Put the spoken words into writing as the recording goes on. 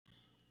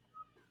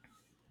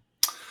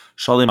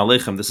Shalom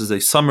Aleichem. This is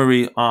a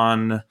summary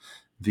on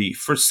the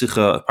first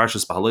Sikha,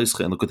 Parshas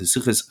Bahaloischa, and Likutei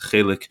Sichos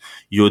Chelik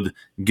Yud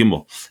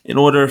Gimel. In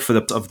order for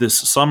of this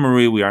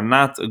summary, we are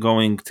not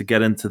going to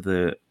get into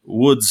the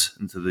woods,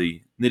 into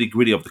the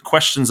nitty-gritty of the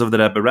questions of the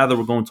Rebbe. Rather,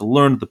 we're going to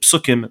learn the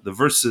psukim, the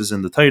verses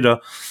in the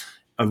Torah,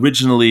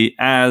 originally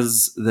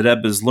as the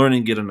Rebbe is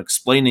learning it and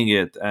explaining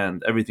it,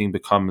 and everything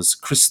becomes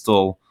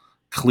crystal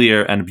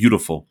clear and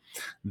beautiful.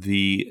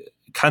 The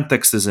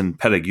context is in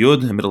Perek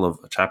Yud, in the middle of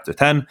chapter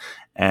 10,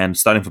 and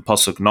starting from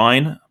Pasuk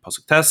 9,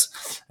 Pasuk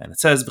Tes, and it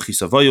says,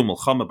 "V'chisavoyu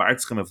mulchama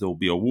ba'artzchem," if there will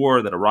be a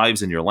war that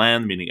arrives in your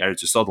land, meaning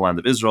Eretz Yisrael, the land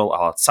of Israel,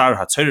 al hatzar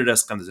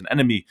hatzeirereskem, there's an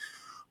enemy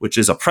which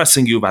is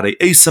oppressing you, v'arei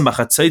eisem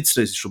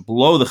ha'chatzeitzres, you should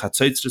blow the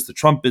chatzeitzres, the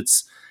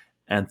trumpets,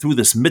 and through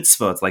this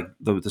mitzvah, it's like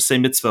the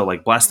same mitzvah,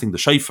 like blasting the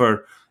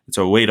shofar. It's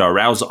a way to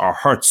arouse our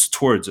hearts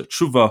towards a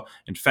tshuva.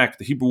 In fact,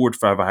 the Hebrew word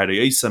for v'harei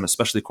eisem,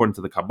 especially according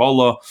to the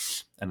Kabbalah,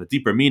 and the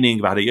deeper meaning,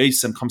 v'harei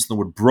eisem, comes from the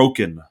word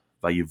broken,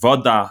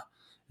 v'yivada.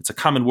 It's a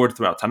common word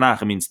throughout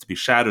Tanakh. It means to be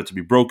shattered, to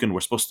be broken.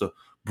 We're supposed to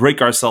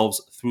break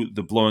ourselves through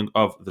the blowing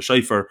of the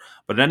shofar.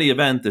 But in any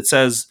event, it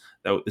says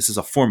that this is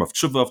a form of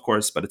tshuva, of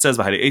course, but it says,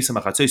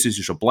 you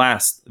should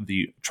blast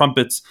the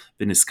trumpets,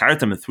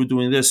 and through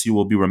doing this, you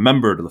will be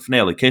remembered, before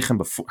the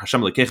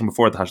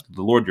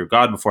Lord your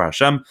God, before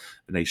Hashem,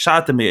 and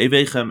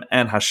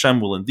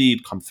Hashem will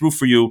indeed come through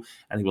for you,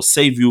 and He will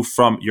save you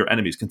from your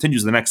enemies.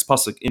 Continues the next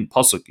pasuk in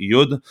pasuk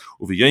Yud,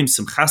 in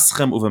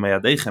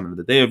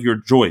the day of your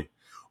joy,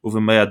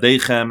 and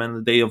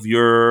the day of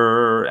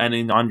your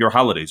and on your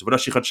holidays, and on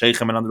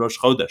the Rosh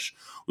Chodesh,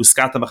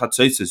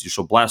 you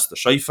shall blast the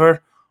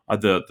shofar,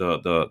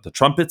 the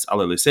trumpets, on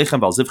the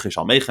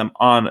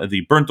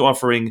burnt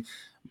offering,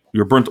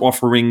 your burnt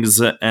offerings,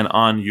 and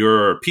on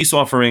your peace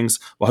offerings.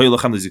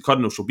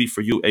 Shall be for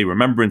you a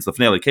remembrance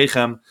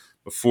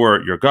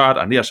before your God.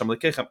 I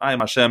am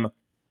Hashem,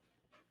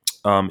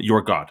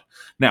 your God.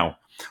 Now,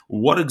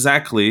 what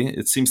exactly?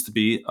 It seems to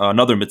be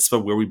another mitzvah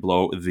where we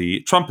blow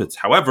the trumpets.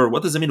 However,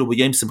 what does it mean?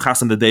 Yom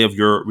Simchas, on the day of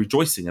your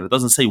rejoicing, and it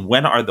doesn't say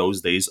when are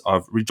those days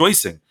of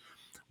rejoicing.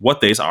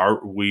 What days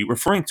are we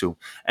referring to?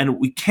 And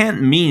we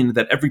can't mean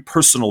that every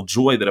personal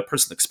joy that a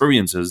person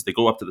experiences, they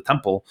go up to the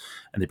temple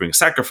and they bring a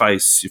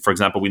sacrifice. For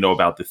example, we know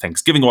about the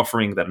Thanksgiving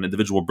offering that an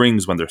individual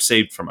brings when they're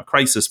saved from a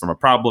crisis, from a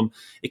problem.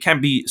 It can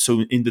be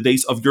so in the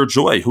days of your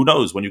joy. Who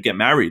knows? When you get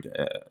married,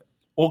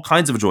 all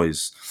kinds of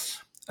joys.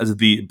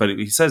 But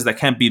he says that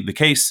can't be the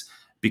case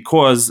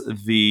because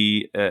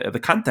the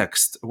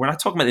context, we're not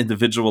talking about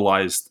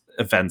individualized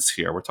events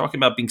here. We're talking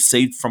about being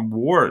saved from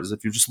wars.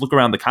 If you just look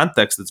around the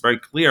context, it's very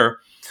clear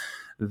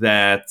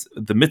that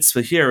the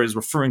mitzvah here is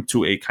referring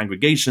to a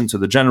congregation, to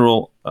the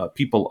general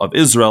people of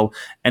Israel.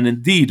 And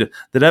indeed,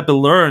 the Rebbe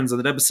learns, and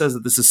the Rebbe says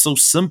that this is so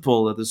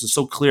simple, that this is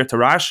so clear to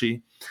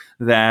Rashi,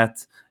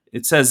 that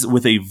it says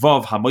with a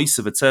vav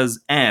hamoisiv, it says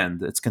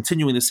and. It's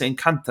continuing the same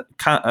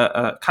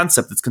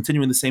concept. It's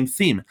continuing the same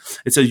theme.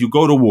 It says you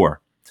go to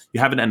war. You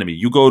have an enemy.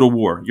 You go to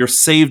war. You're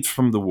saved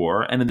from the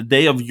war. And in the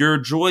day of your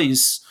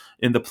joys,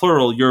 in the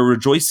plural, your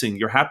rejoicing,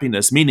 your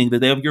happiness, meaning the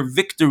day of your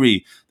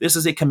victory. This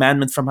is a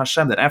commandment from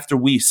Hashem that after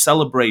we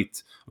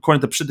celebrate,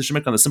 according to Pshut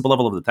Shemik on the simple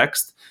level of the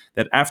text,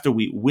 that after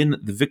we win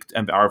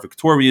and are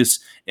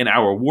victorious in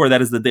our war,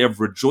 that is the day of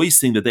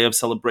rejoicing, the day of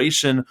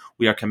celebration.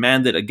 We are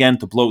commanded again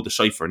to blow the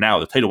shofar. Now,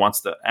 the Torah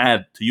wants to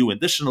add to you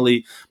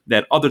additionally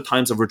that other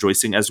times of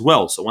rejoicing as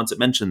well. So once it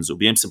mentions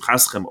Ubiyim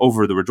Simchaschem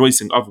over the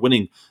rejoicing of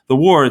winning the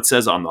war, it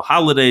says on the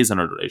holidays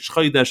and on Rosh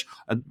Chodesh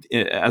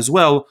as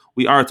well,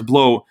 we are to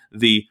blow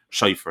the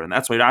shofar. And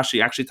that's why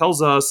Rashi actually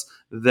tells us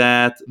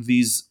that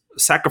these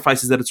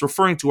sacrifices that it's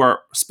referring to are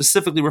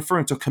specifically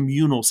referring to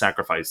communal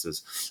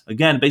sacrifices.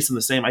 Again, based on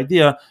the same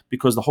idea,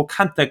 because the whole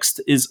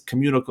context is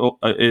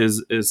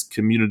is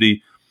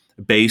community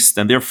based,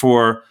 and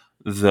therefore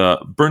the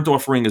burnt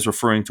offering is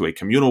referring to a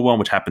communal one,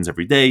 which happens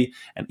every day.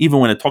 And even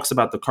when it talks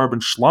about the carbon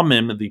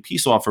shlamim, the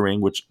peace offering,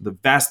 which the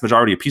vast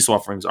majority of peace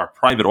offerings are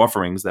private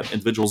offerings that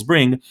individuals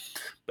bring,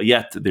 but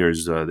yet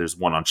there's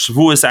one on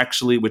Shavuos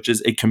actually, which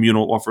is a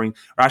communal offering.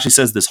 Rashi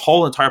says this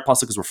whole entire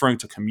pasuk is referring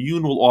to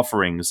communal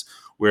offerings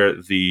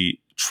where the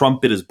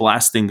trumpet is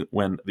blasting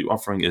when the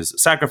offering is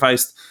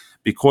sacrificed,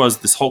 because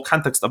this whole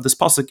context of this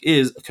pasuk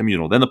is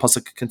communal. Then the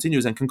pasuk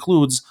continues and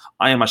concludes,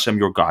 I am Hashem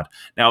your God.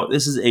 Now,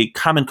 this is a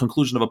common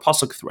conclusion of a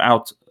pasuk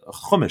throughout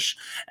Chumash,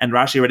 and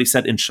Rashi already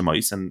said in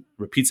Shemais, and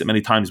repeats it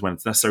many times when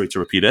it's necessary to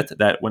repeat it,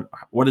 that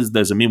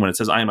does it mean when it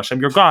says, I am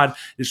Hashem your God?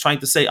 It's trying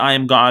to say, I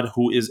am God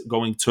who is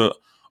going to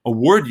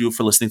award you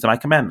for listening to my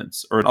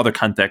commandments. Or in other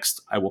context,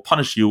 I will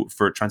punish you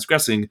for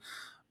transgressing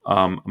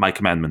my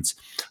commandments.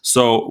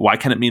 So why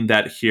can it mean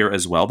that here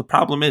as well? The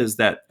problem is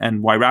that,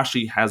 and why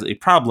Rashi has a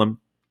problem,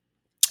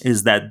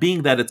 is that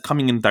being that it's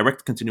coming in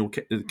direct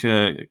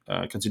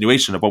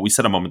continuation of what we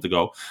said a moment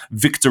ago,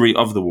 victory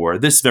of the war,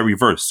 this very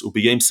verse,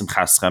 Ubiyim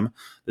Simchaschem,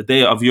 the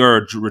day of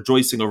your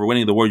rejoicing over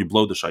winning the war, you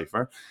blow the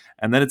shofar.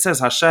 And then it says,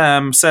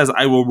 Hashem says,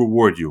 I will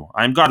reward you.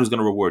 I am God who's going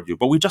to reward you.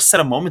 But we just said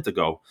a moment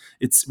ago,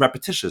 it's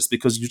repetitious,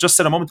 because you just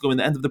said a moment ago in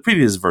the end of the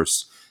previous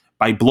verse,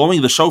 by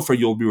blowing the shofar,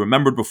 you'll be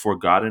remembered before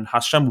God, and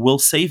Hashem will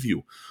save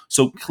you.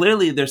 So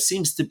clearly, it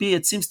seems to be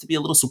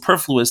a little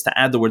superfluous to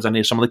add the words Ani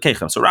Hashem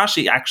Elokeichem. So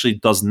Rashi actually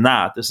does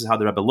not. This is how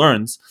the Rebbe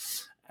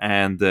learns,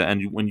 and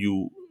when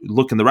you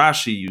look in the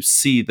Rashi, you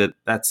see that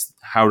that's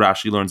how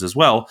Rashi learns as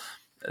well.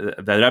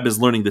 That Rebbe is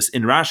learning this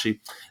in Rashi.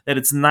 That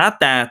it's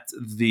not that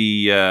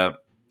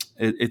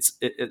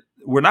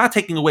we're not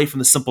taking away from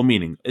the simple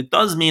meaning. It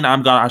does mean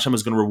Hashem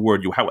is going to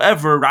reward you.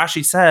 However,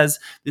 Rashi says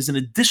there's an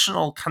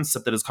additional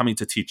concept that is coming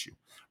to teach you,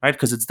 right?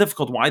 Because it's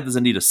difficult. Why does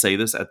it need to say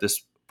this at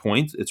this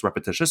point? It's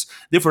repetitious.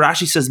 Therefore,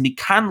 Rashi says,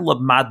 Mikan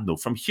labmadnu.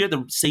 From here,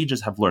 the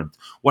sages have learned.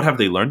 What have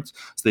they learned?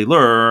 So they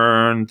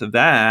learned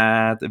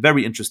that a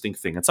very interesting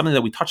thing, and something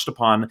that we touched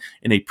upon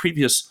in a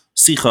previous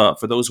Sicha,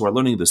 for those who are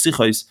learning the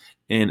Sichos,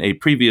 in a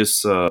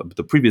previous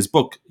the previous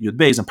book, Yud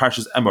Beis and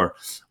Parshas Emor,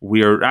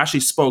 where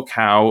Rashi spoke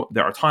how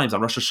there are times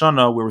on Rosh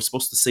Hashanah where we're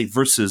supposed to say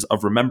verses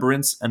of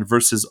remembrance and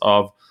verses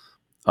of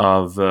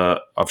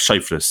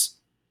Shofris.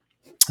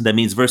 That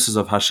means verses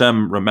of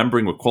Hashem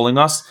remembering, recalling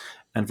us,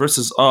 and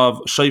verses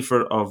of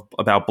shofar,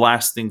 about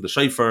blasting the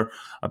shofar,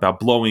 about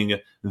blowing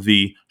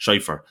the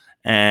shofar.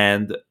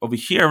 And over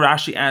here,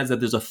 Rashi adds that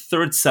there's a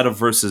third set of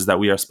verses that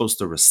we are supposed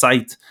to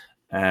recite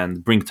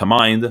and bring to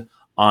mind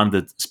on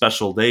the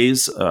special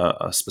days,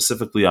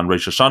 specifically on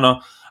Rosh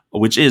Hashanah,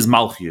 which is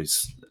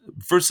Malchus,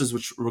 verses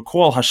which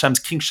recall Hashem's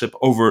kingship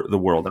over the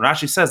world. And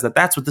Rashi says that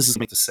that's what this is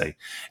meant to say.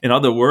 In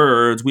other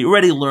words, we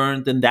already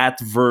learned in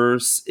that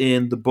verse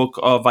in the book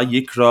of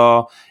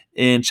Vayikra,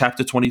 in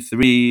chapter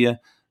 23,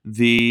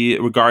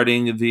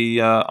 regarding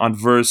on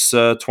verse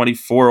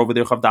 24 over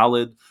there, Chav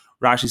Daled,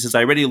 Rashi says,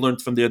 I already learned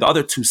from there the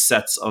other two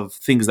sets of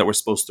things that we're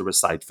supposed to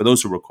recite. For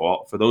those who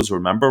recall, for those who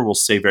remember, we'll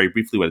say very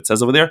briefly what it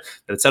says over there.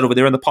 That it said over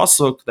there in the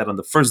Pasuk that on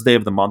the first day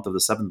of the month, of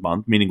the seventh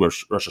month, meaning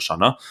Rosh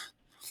Hashanah,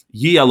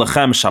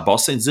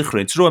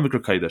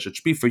 it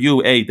should be for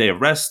you a day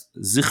of rest,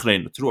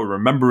 zichrein, through a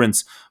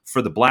remembrance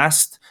for the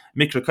blast,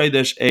 Mikra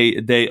Kodesh,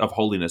 a day of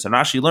holiness. And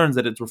Rashi learns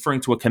that it's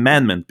referring to a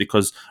commandment,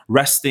 because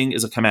resting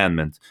is a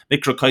commandment.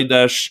 Mikra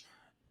Kodesh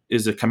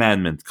is a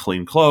commandment,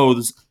 clean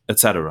clothes,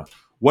 etc.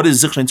 What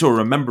is zichrein to? A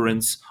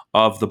remembrance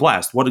of the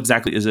blast. What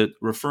exactly is it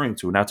referring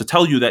to? Now, to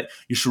tell you that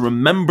you should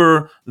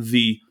remember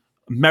the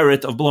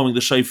merit of blowing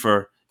the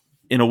shofar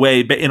in a way,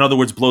 in other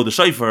words, blow the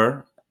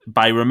shofar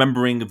by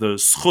remembering the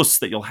schus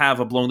that you'll have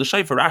of blowing the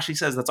shofar, Rashi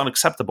says that's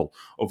unacceptable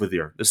over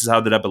there. This is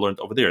how the Rebbe learned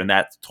over there in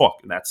that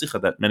talk, in that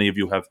sicha that many of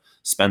you have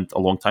spent a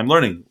long time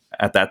learning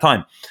at that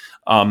time.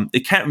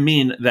 It can't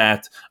mean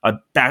that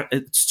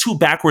it's too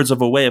backwards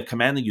of a way of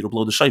commanding you to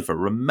blow the shofar.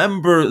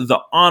 Remember the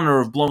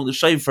honor of blowing the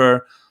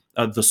shofar,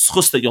 the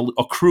schus that you'll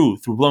accrue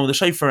through blowing the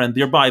shofar, and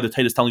thereby the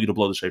Torah is telling you to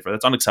blow the shofar.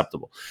 That's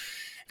unacceptable.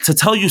 To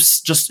tell you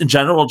just in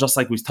general, just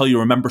like we tell you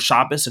remember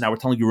Shabbos, and now we're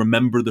telling you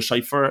remember the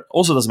shofar,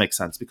 also doesn't make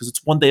sense, because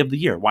it's one day of the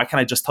year. Why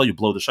can't I just tell you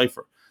blow the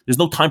shofar? There's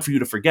no time for you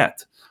to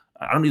forget.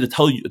 I don't need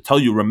to tell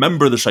you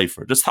remember the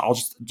shofar.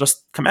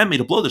 Just command me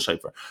to blow the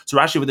shofar. So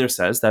Rashi over there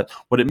says that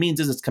what it means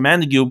is it's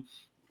commanding you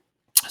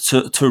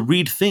to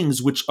read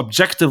things which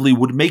objectively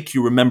would make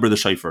you remember the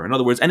shofar. In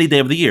other words, any day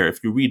of the year,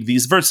 if you read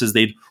these verses,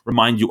 they'd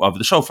remind you of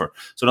the shofar.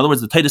 So in other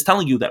words, the Torah is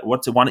telling you that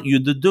what it wants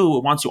you to do,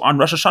 it wants you on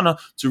Rosh Hashanah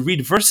to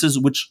read verses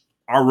which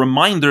are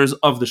reminders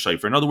of the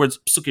shofar. In other words,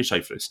 psukei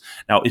shofars.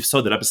 Now, if so,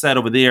 the Rebbe said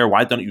over there,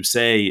 why don't you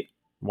say,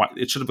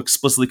 it should have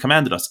explicitly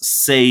commanded us,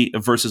 say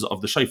verses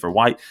of the shofar.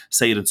 Why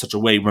say it in such a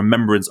way,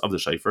 remembrance of the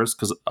shofars?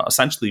 Because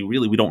essentially,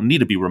 really, we don't need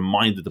to be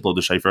reminded to blow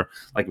the shofar,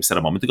 like we said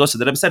a moment ago. So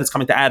the Rebbe said it's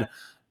coming to add,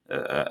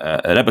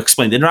 Rebbe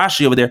explained in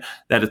Rashi over there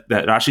that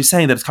Rashi is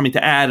saying that it's coming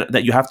to add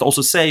that you have to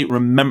also say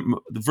remember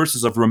the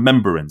verses of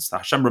remembrance.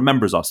 Hashem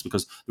remembers us,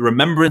 because the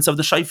remembrance of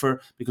the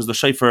shofar, because the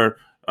shofar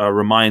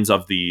reminds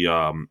of the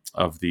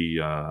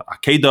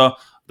Akedah,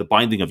 the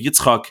binding of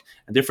Yitzchak,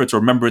 and therefore it's a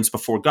remembrance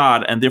before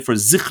God, and therefore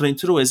Zichrein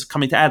Teruah is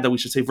coming to add that we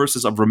should say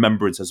verses of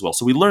remembrance as well.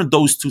 So we learned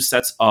those two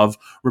sets of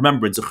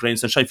remembrance,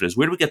 Zichrein and Shofar.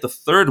 Where do we get the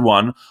third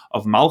one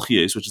of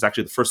Malchios, which is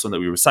actually the first one that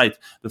we recite,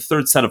 the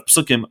third set of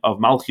psukim of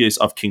Malchios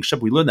of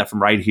kingship? We learned that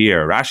from right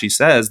here. Rashi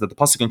says that the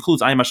pasuk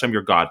includes I am Hashem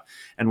your God,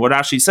 and what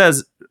Rashi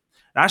says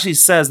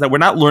that we're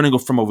not learning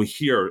from over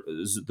here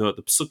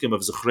the psukim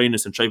of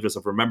Zechrenis and Shofars,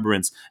 of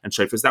remembrance and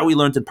Shofars, that we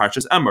learned in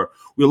Parshas Emor.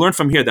 We learned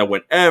from here that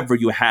whenever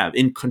you have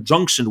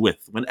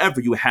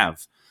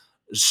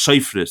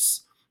Shofars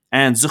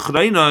and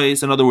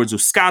Zechrenis, in other words,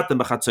 Uskat and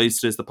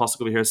B'chatzoisris, the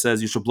pasuk over here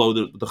says you should blow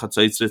the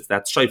Chatzoisris,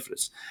 that's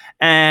Shofars.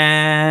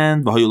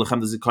 And V'hayu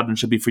lechem the Zikaron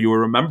should be for your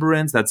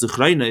remembrance, that's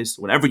Zechrenis.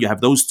 Whenever you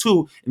have those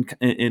two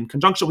in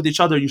conjunction with each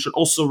other, you should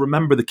also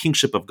remember the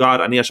kingship of God.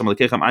 Ani Hashem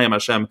Elokeichem, I am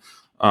Hashem,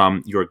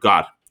 your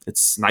God.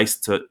 It's nice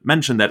to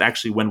mention that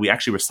actually when we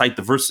actually recite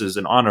the verses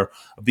in honor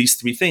of these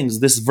three things,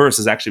 this verse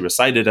is actually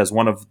recited as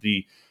one of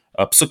the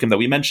psukim that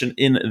we mentioned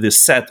in this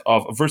set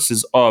of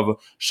verses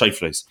of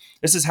Shofars.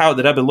 This is how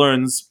the Rebbe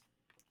learns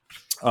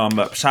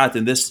Pshat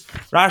in this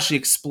Rashi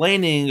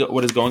explaining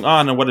what is going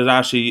on and what is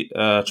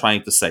Rashi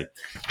trying to say.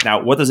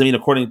 Now, what does it mean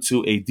according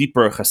to a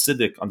deeper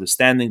Hasidic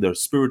understanding, the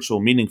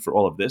spiritual meaning for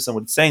all of this? And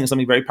what it's saying is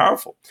something very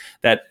powerful,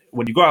 that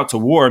when you go out to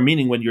war,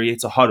 meaning when your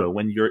Yetzer Hara,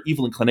 when your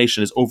evil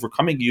inclination is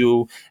overcoming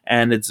you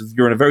and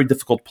you're in a very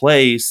difficult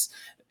place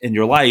in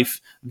your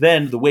life,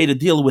 then the way to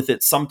deal with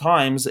it,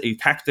 sometimes a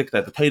tactic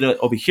that the Torah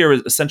over here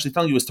is essentially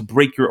telling you, is to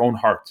break your own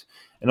heart.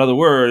 In other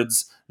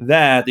words,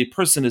 that a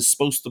person is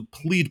supposed to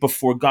plead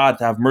before God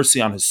to have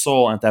mercy on his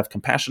soul and to have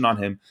compassion on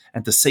him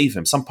and to save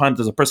him. Sometimes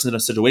there's a person in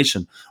a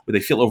situation where they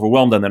feel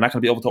overwhelmed and they're not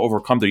going to be able to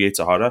overcome their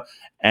Yetzer Hara.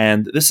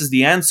 And this is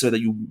the answer, that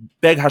you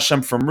beg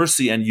Hashem for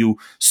mercy and you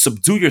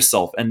subdue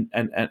yourself and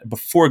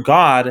before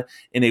God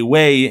in a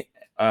way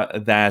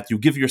that you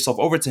give yourself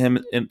over to him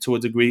to a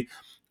degree,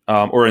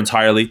 or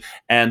entirely,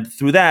 and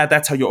through that,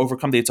 that's how you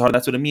overcome the Yetzer Hara.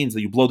 That's what it means,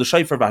 that you blow the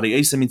shofar.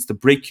 V'hariyasa means to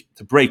break,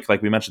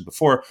 like we mentioned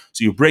before.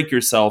 So you break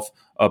yourself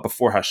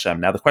before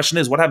Hashem. Now the question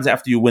is, what happens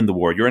after you win the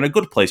war? You're in a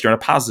good place. You're in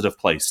a positive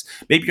place.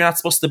 Maybe you're not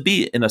supposed to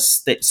be in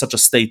such a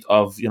state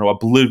of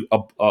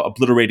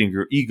obliterating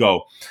your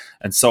ego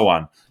and so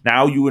on.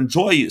 Now you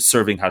enjoy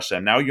serving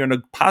Hashem. Now you're in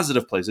a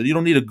positive place. And you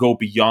don't need to go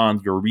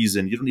beyond your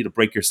reason. You don't need to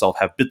break yourself,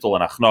 have bittul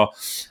and achna,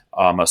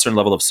 a certain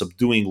level of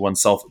subduing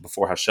oneself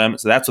before Hashem.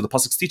 So that's what the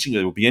pasuk's teaching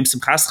you.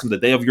 The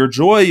day of your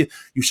joy,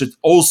 you should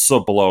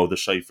also blow the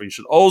shofar. You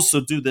should also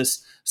do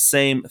this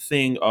same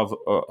thing of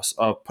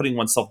putting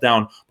oneself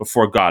down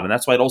before God. And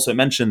that's why it also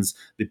mentions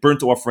the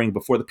burnt offering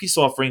before the peace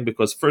offering,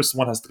 because first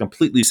one has to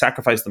completely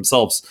sacrifice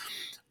themselves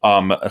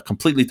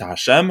completely to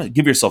Hashem,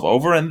 give yourself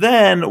over, and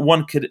then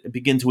one could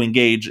begin to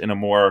engage in a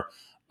more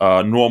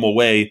normal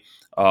way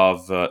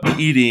of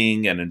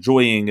eating and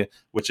enjoying,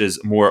 which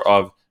is more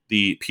of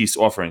the peace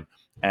offering.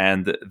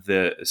 And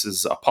this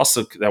is a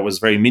pasuk that was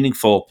very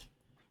meaningful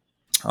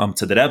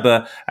to the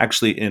Rebbe,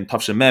 actually in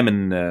Tafshin Mem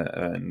in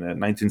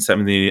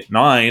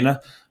 1979,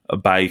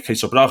 by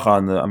Kesher Bracha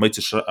on the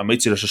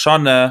Amitzi Rosh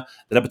Hashanah.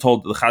 The Rebbe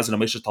told the Chazan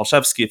Moshe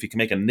Talshevsky if he can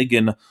make a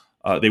niggin.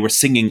 They were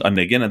singing a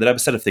niggin, and the Rebbe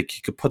said if he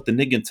could put the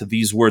niggin to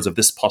these words of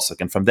this pasuk.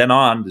 And from then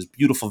on, there's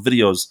beautiful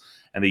videos,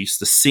 and they used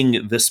to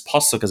sing this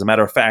pasuk, as a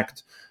matter of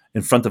fact,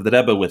 in front of the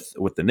Rebbe with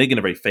the niggin,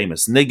 a very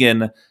famous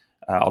niggin.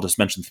 I'll just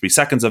mention 3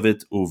 seconds of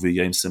it.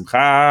 Uviyim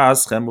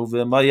simchaschem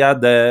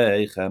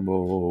uvimayadechem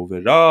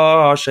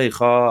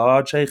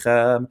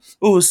uvirashechem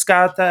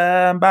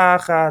uskatem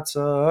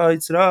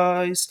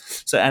bachatzoitzrois.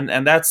 So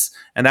and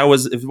that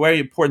was very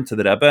important to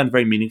the Rebbe and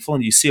very meaningful.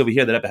 And you see over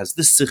here the Rebbe has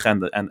this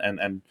sikha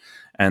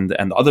and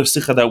the other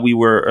sikha that we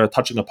were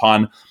touching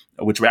upon,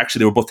 which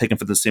they were both taken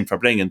for the same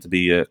farbrengen, to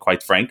be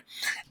quite frank.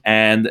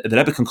 And the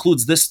Rebbe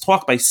concludes this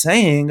talk by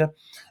saying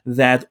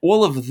that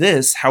all of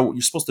this, how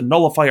you're supposed to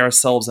nullify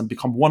ourselves and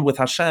become one with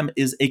Hashem,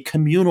 is a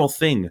communal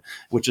thing,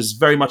 which is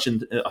very much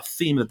in a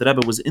theme that the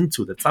Rebbe was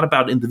into. That's not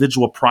about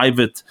individual,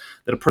 private,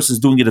 that a person's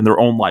doing it in their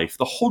own life.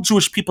 The whole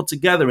Jewish people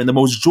together, in the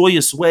most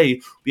joyous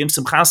way, we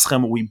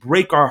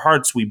break our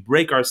hearts, we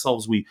break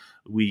ourselves,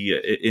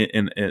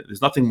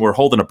 there's nothing more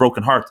whole than a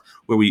broken heart,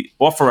 where we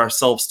offer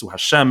ourselves to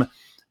Hashem,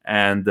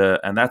 and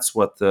that's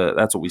what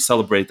we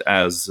celebrate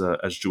as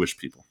Jewish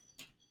people.